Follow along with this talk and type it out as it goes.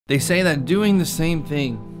They say that doing the same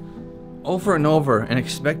thing over and over and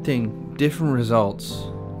expecting different results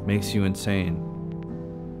makes you insane.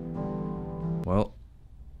 Well,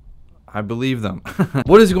 I believe them.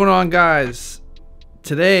 What is going on, guys?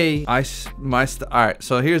 Today, alright,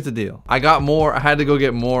 so here's the deal. I had to go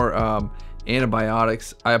get more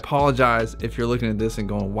antibiotics. I apologize if you're looking at this and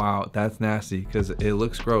going, wow, that's nasty, because it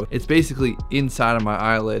looks gross. It's basically inside of my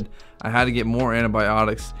eyelid. I had to get more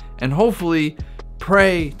antibiotics, and hopefully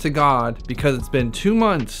pray to God, because it's been 2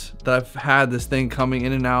 months that I've had this thing coming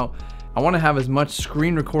in and out. I want to have as much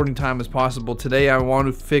screen recording time as possible. Today I want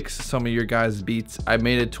to fix some of your guys' beats. I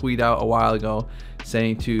made a tweet out a while ago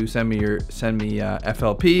saying to send me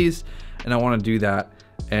FLPs, and I want to do that.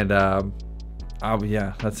 And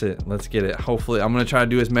yeah, that's it. Let's get it. Hopefully, I'm gonna try to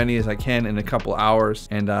do as many as I can in a couple hours.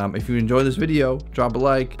 And if you enjoy this video, drop a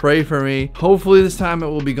like, pray for me. Hopefully this time it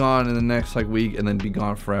will be gone in the next week, and then be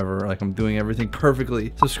gone forever. Like, I'm doing everything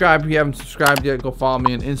perfectly. Subscribe if you haven't subscribed yet. Go follow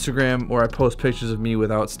me on Instagram, where I post pictures of me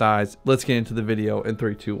without styes. Let's get into the video in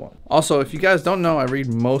 3, 2, 1. Also, if you guys don't know, I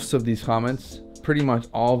read most of these comments, pretty much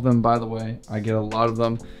all of them, by the way. I get a lot of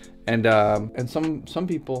them, and some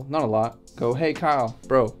people, not a lot, go, hey Kyle,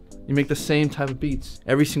 bro, you make the same type of beats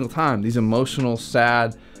every single time. These emotional,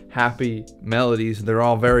 sad, happy melodies, they're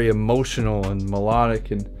all very emotional and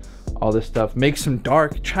melodic and all this stuff. Make some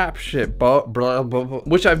dark trap shit,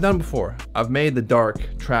 which I've done before. I've made the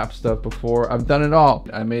dark trap stuff before. I've done it all.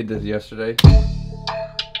 I made this yesterday.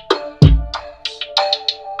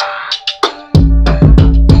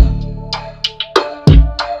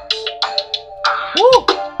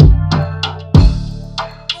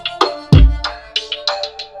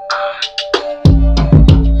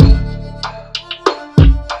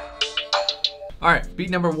 Alright, beat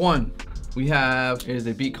number 1 we have is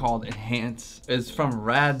a beat called Enhance. It's from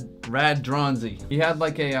Rad Dronzy. He had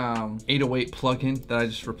like a 808 plugin that I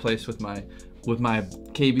just replaced with my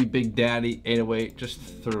KB Big Daddy 808. Just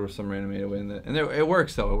threw some random 808 in there, and it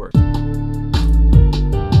works though. It works.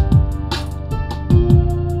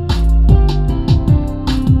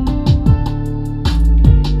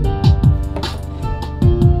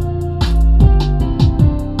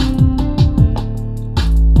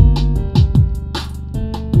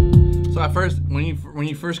 At first, when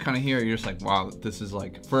you first kind of hear it, you're just like, wow, this is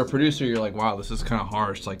like, for a producer, you're like, wow, this is kind of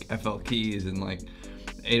harsh, like FL keys and like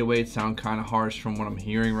 808 sound kind of harsh from what I'm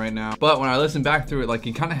hearing right now. But when I listen back through it, like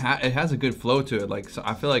it kind of it has a good flow to it. Like, so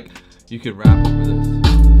I feel like you could rap over this.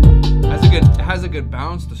 It has a good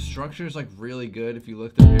bounce. The structure is like really good. If you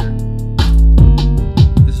look through here,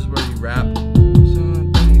 this is where you rap.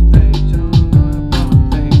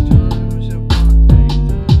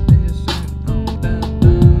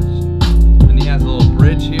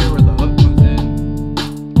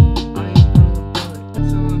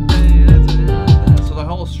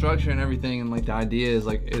 Structure and everything, and like the idea is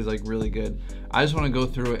like really good. I just want to go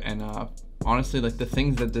through it, and honestly, like the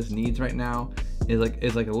things that this needs right now is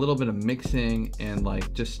like a little bit of mixing, and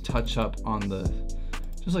like just touch up on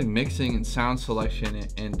just like mixing and sound selection,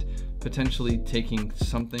 and potentially taking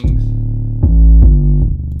some things.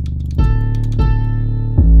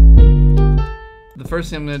 The first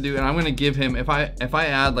thing I'm gonna do, and I'm gonna give him, if I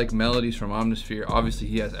add like melodies from Omnisphere, obviously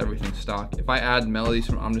he has everything stock. If I add melodies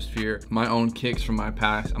from Omnisphere, my own kicks from my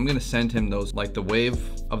packs, I'm gonna send him those, like the wave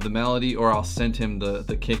of the melody, or I'll send him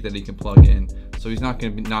the kick that he can plug in, so he's not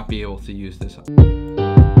gonna not be able to use this.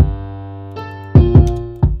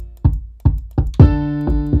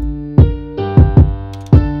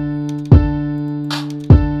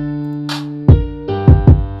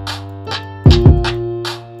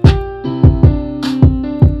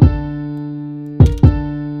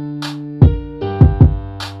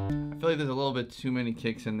 There's a little bit too many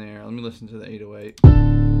kicks in there. Let me listen to the 808.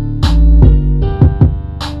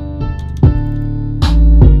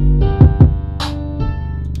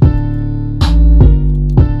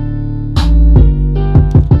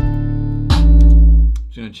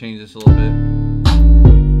 Just gonna change this a little bit.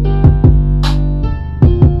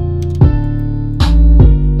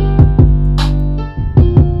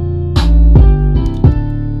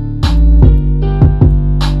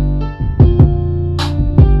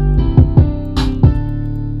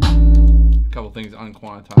 Things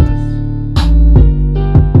unquantized.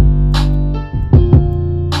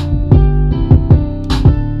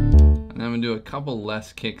 And then I'm gonna do a couple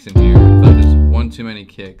less kicks in here. I feel like there's one too many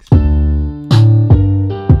kicks.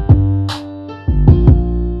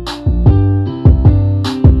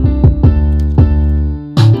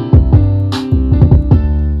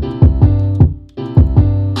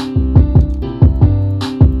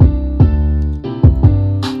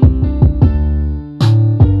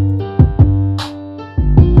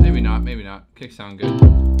 not? Kicks sound good.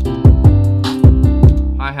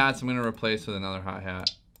 Hi-hats I'm gonna replace with another hi-hat.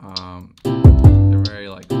 They're very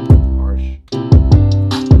like harsh.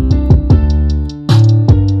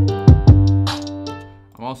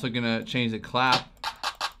 I'm also gonna change the clap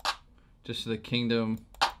just to the Kingdom.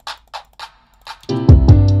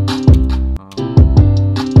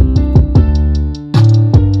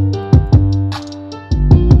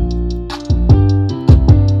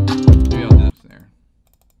 Maybe I'll do this there.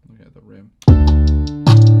 Look at the rim.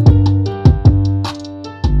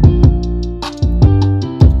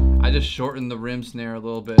 I just shortened the rim snare a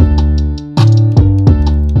little bit.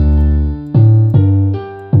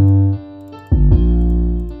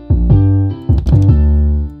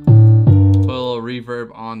 Reverb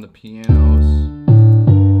on the pianos.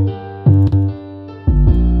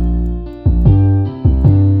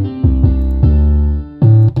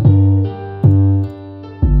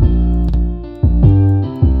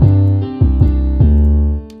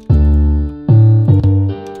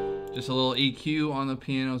 Just a little EQ on the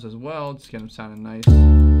pianos as well, just get them sounding nice.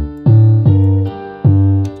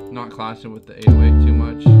 Not clashing with the 808 too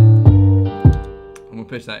much. I'm gonna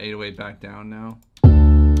pitch that 808 back down now.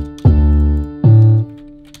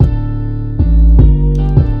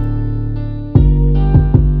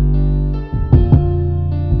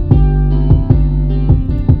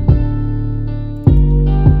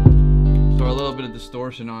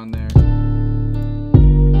 Distortion on there.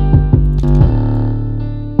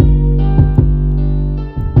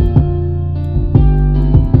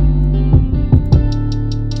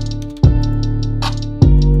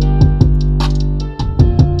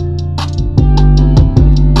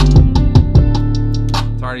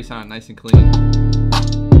 It's already sounding nice and clean.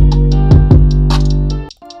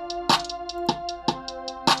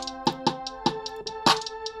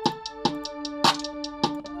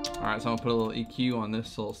 Alright, so I'm gonna put a little EQ on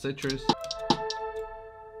this little citrus.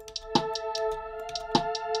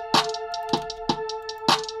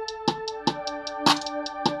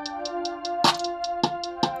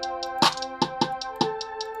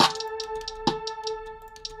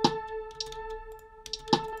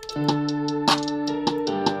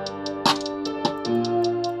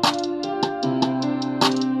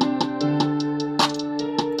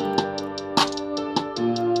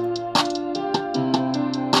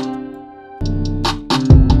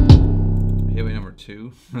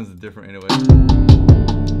 That's a different 808.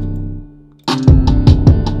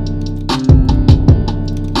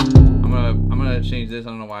 I'm gonna change this. I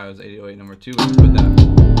don't know why it was 808 number 2, but I'm gonna put that.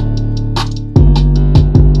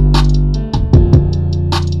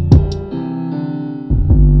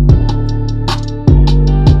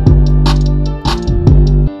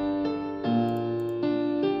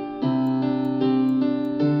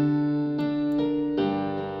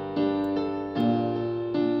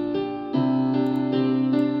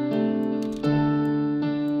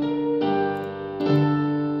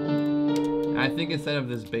 I think instead of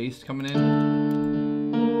this bass coming in,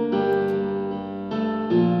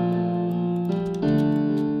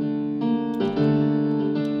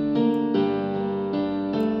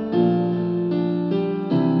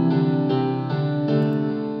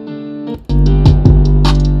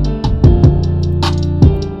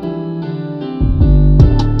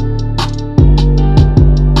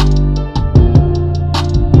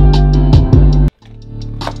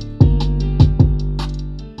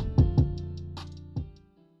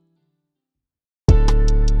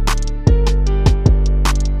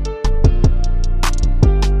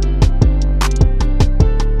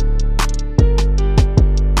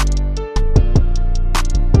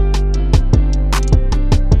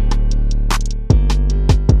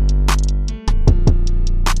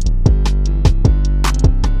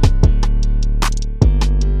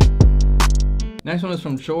 next one is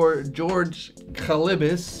from George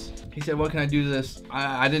Calibis. He said, "What can I do to this?"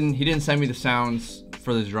 He didn't send me the sounds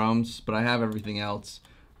for the drums, but I have everything else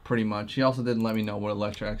pretty much. He also didn't let me know what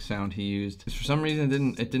Electra-X sound he used. For some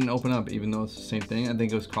reason, it didn't open up, even though it's the same thing. I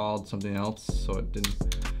think it was called something else, so it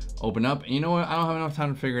didn't open up. And you know what? I don't have enough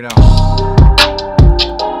time to figure it out.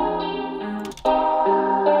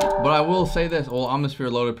 But I will say this. Well, Atmosphere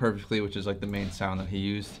loaded perfectly, which is like the main sound that he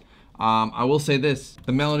used. I will say this,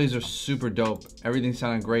 the melodies are super dope. Everything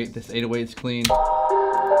sounded great. This 808 is clean.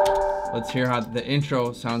 Let's hear how the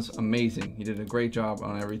intro sounds amazing. He did a great job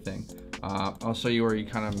on everything. I'll show you where he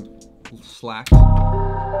kind of slacked.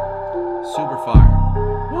 Super fire.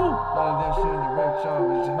 Woo!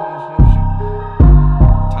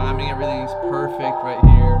 Timing, everything is perfect right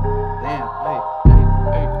here. Damn, hey,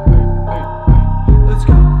 let's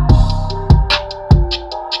go.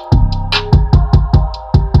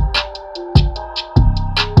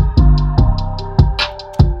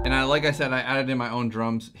 like I said, I added in my own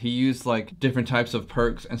drums. He used like different types of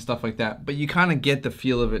perks and stuff like that, but you kind of get the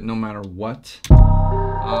feel of it no matter what.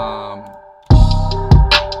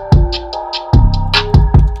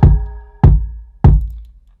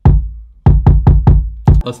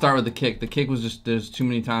 Let's start with the kick. The kick was just, there's too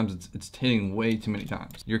many times, it's hitting way too many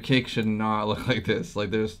times. Your kick should not look like this.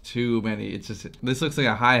 Like there's too many. It's just, this looks like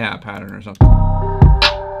a hi-hat pattern or something.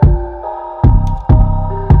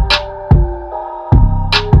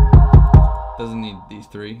 Doesn't need these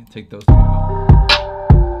three. Take those three out.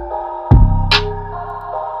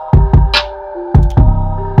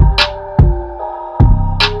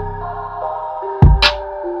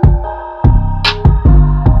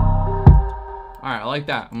 Alright, I like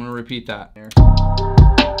that. I'm gonna repeat that here.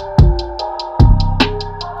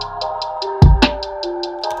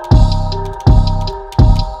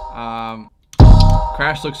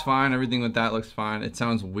 Crash looks fine. Everything with that looks fine. It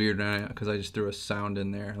sounds weird because I just threw a sound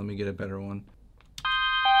in there. Let me get a better one.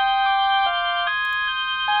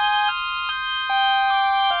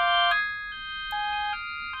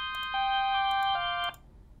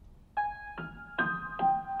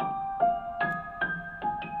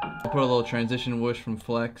 I put a little transition whoosh from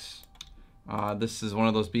Flex. This is one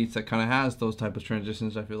of those beats that kind of has those type of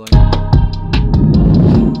transitions, I feel like.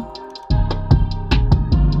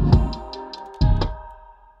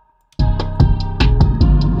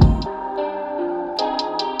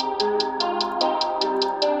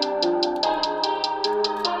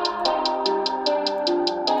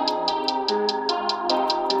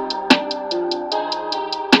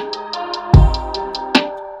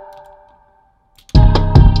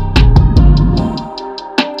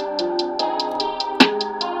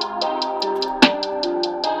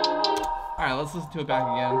 Alright, let's listen to it back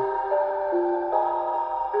again.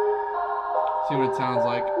 See what it sounds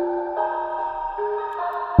like.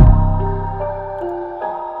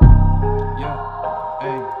 Yeah,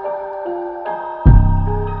 hey.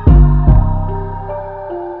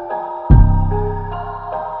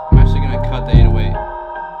 I'm actually gonna cut the 808.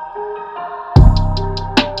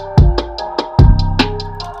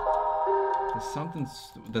 There's something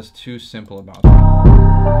that's too simple about that.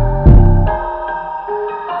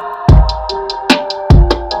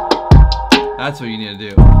 That's what you need to do.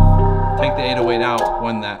 Take the 808 out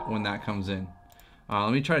when that comes in.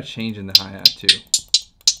 Let me try changing the hi-hat too.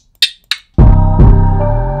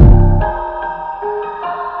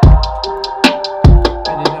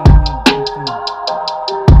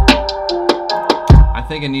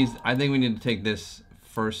 I think we need to take this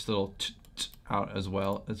first little t out as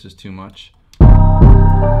well. It's just too much.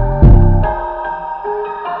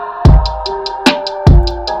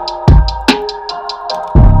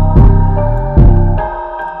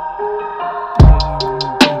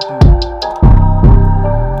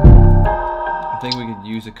 I think we could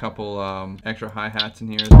use a couple extra hi-hats in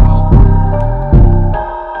here as well.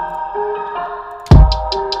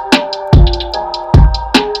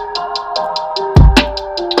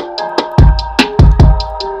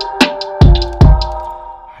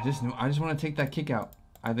 I just want to take that kick out.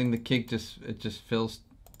 I think the kick just feels,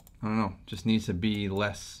 I don't know, just needs to be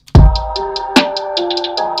less.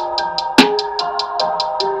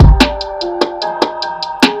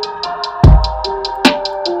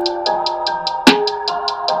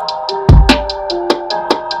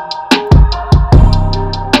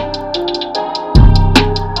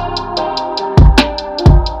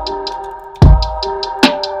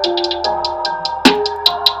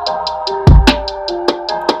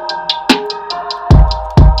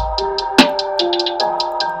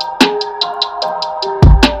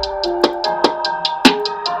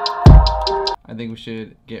 I think we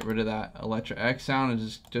should get rid of that Electra X sound and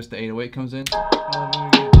just the 808 comes in.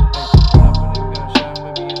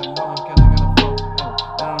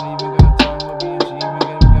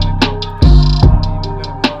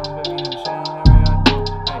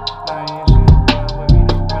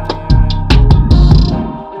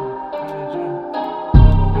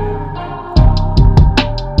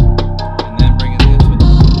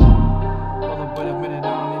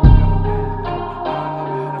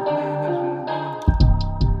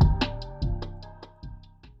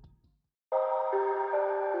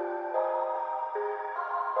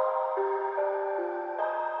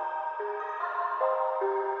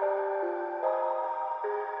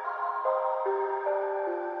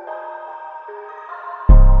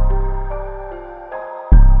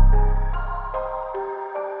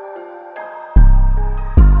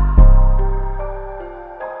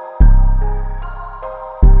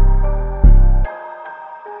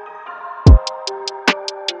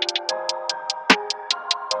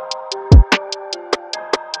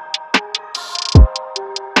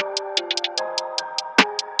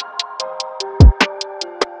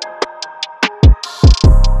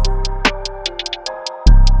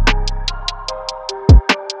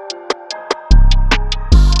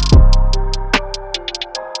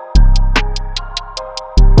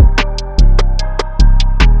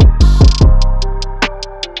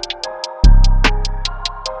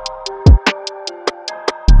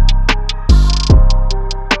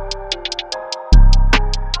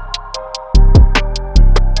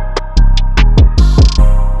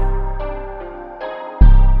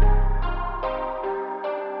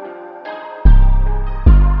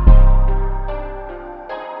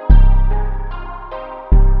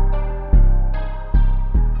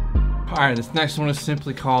 Alright, this next one is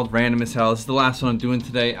simply called Random as Hell. This is the last one I'm doing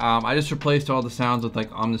today. I just replaced all the sounds with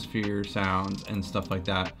like Omnisphere sounds and stuff like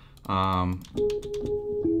that.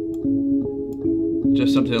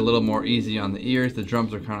 Just something a little more easy on the ears. The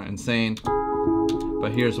drums are kind of insane.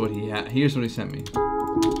 But here's what he sent me.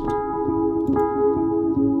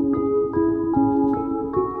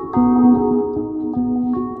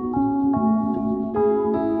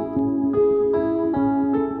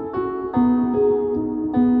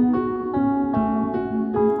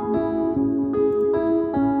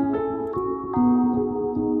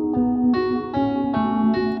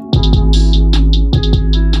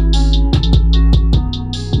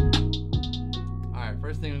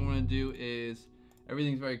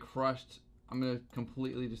 Everything's very crushed. I'm gonna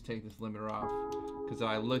completely just take this limiter off because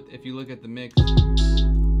if you look at the mix,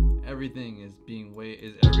 everything is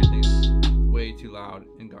way too loud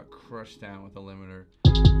and got crushed down with the limiter,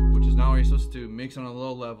 which is not what you're supposed to do. Mix on a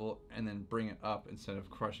low level and then bring it up instead of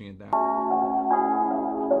crushing it down.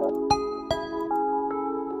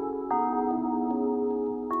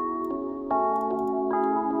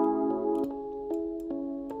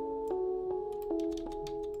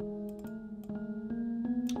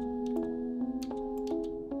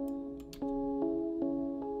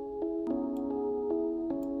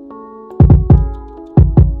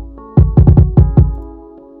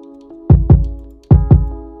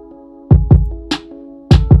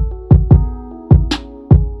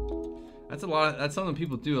 That's something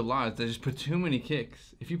people do a lot. Is they just put too many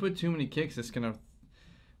kicks. If you put too many kicks, it's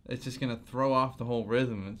just gonna throw off the whole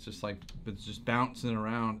rhythm. It's just bouncing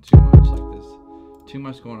around too much like this. Too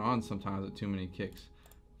much going on sometimes with too many kicks.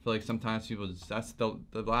 I feel like sometimes people that's the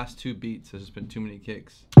last two beats has just been too many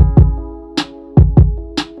kicks.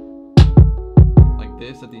 Like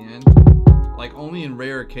this at the end. Like only in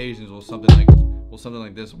rare occasions will something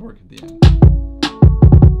like this work at the end.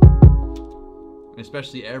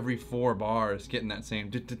 Especially every 4 bars getting that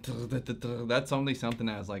same that's only something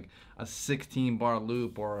that has like a 16 bar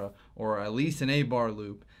loop or at least an 8 bar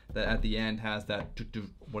loop that at the end has that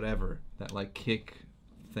whatever, that like kick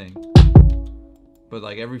thing. But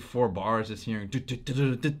like every 4 bars just hearing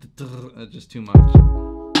it's just too much.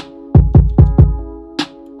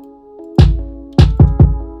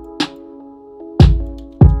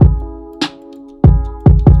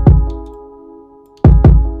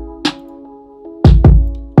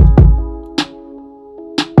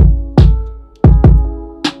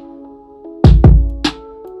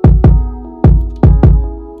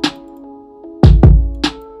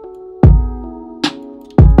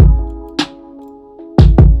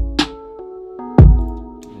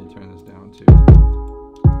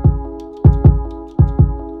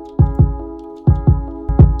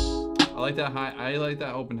 I like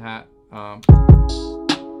that open hat. I'm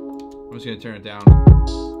just gonna turn it down.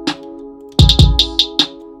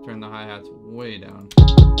 Turn the hi-hats way down.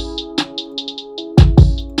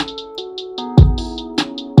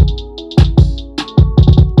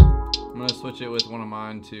 I'm gonna switch it with one of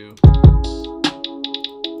mine too.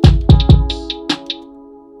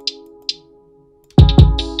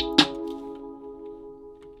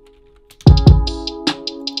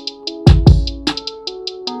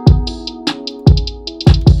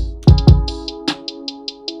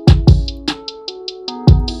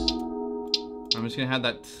 I'm just gonna have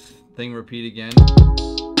that thing repeat again.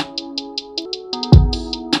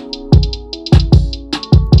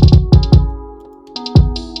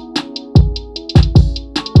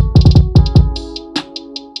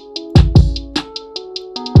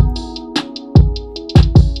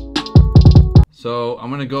 So I'm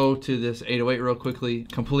gonna go to this 808 real quickly,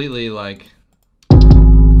 completely like.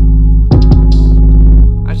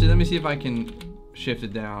 Actually, let me see if I can shift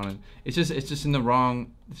it down. And it's just in the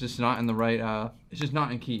wrong. It's just not in the right. It's just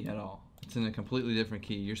not in key at all. It's in a completely different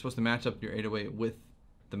key. You're supposed to match up your 808 with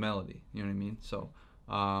the melody. You know what I mean? So,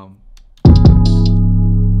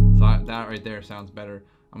 that right there sounds better.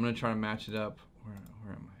 I'm gonna try to match it up. Where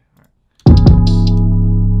am I?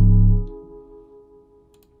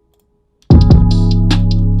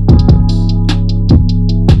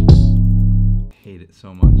 Hate it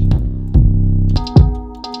so much.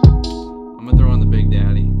 I'm gonna throw on the Big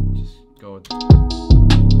Daddy. Just go with it.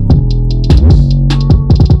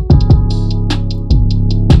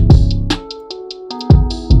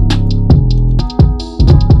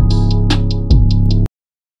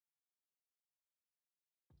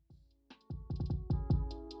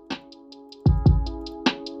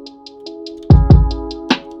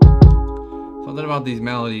 Something about these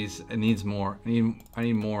melodies, it needs more. I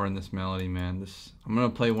need more in this melody, man. I'm gonna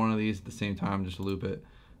play one of these at the same time, just loop it,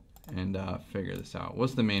 and figure this out.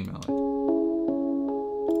 What's the main melody?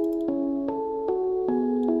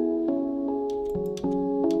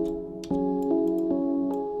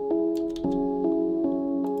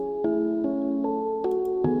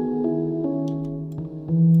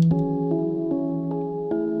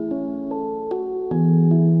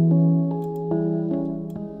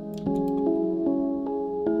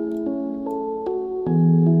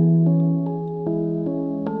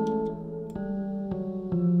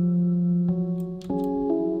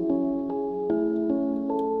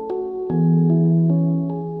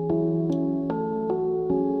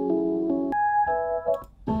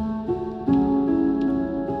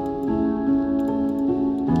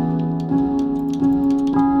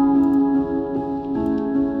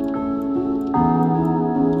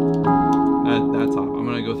 That's off. I'm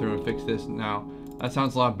gonna go through and fix this now. That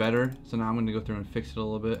sounds a lot better. So now I'm gonna go through and fix it a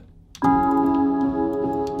little bit.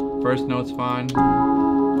 First note's fine.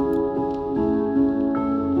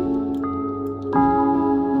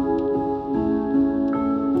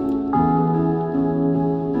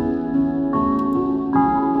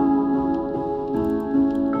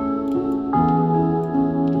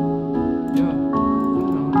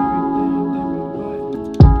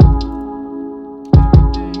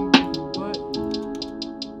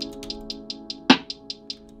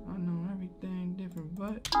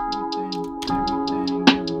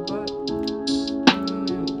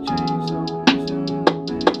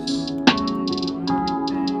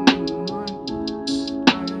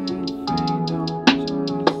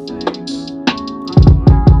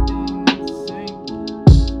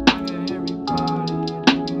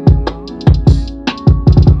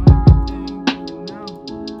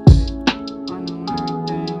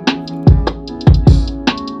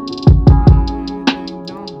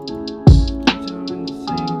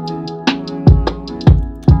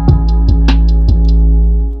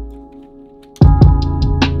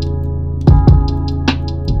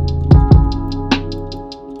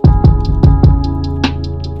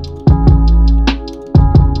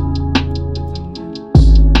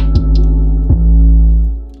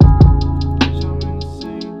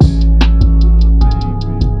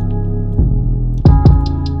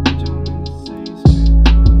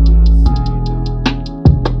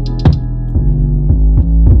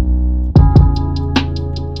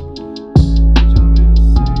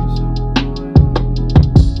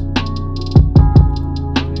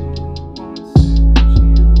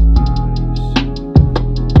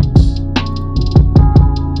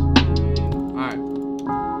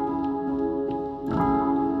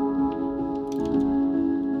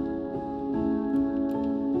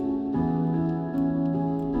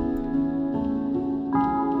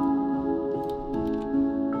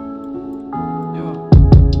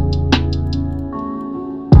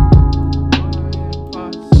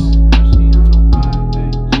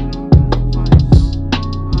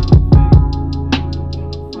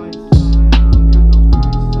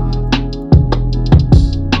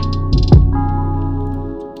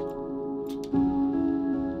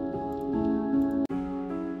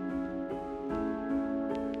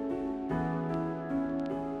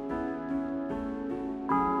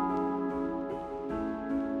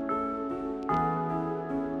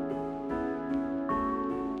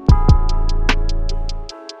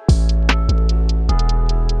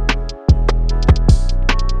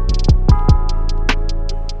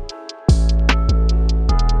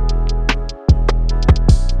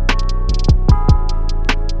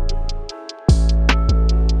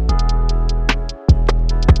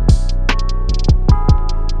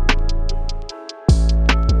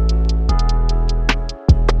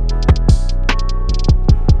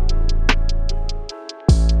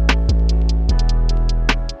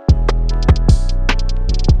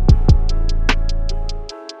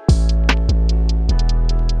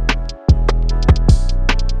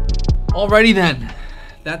 Alrighty then,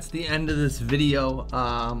 that's the end of this video.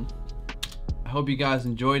 I hope you guys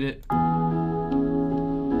enjoyed it.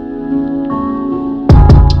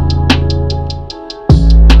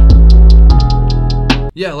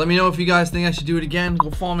 Yeah, let me know if you guys think I should do it again.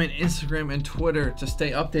 Go follow me on Instagram and Twitter to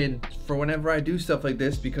stay updated for whenever I do stuff like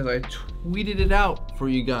this, because I tweeted it out for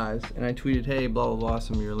you guys. And I tweeted, hey, blah, blah, blah,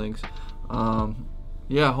 some of your links.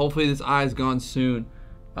 Yeah, hopefully this eye is gone soon.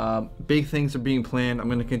 Big things are being planned. I'm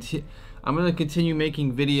gonna continue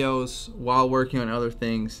making videos while working on other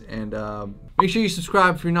things, and make sure you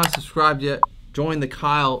subscribe if you're not subscribed yet. Join the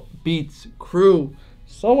Kyle Beats crew.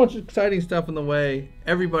 So much exciting stuff in the way.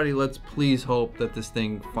 Everybody, let's please hope that this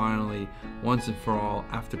thing finally, once and for all,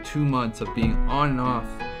 after 2 months of being on and off,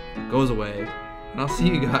 goes away. And I'll see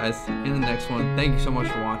you guys in the next one. Thank you so much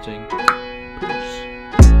for watching.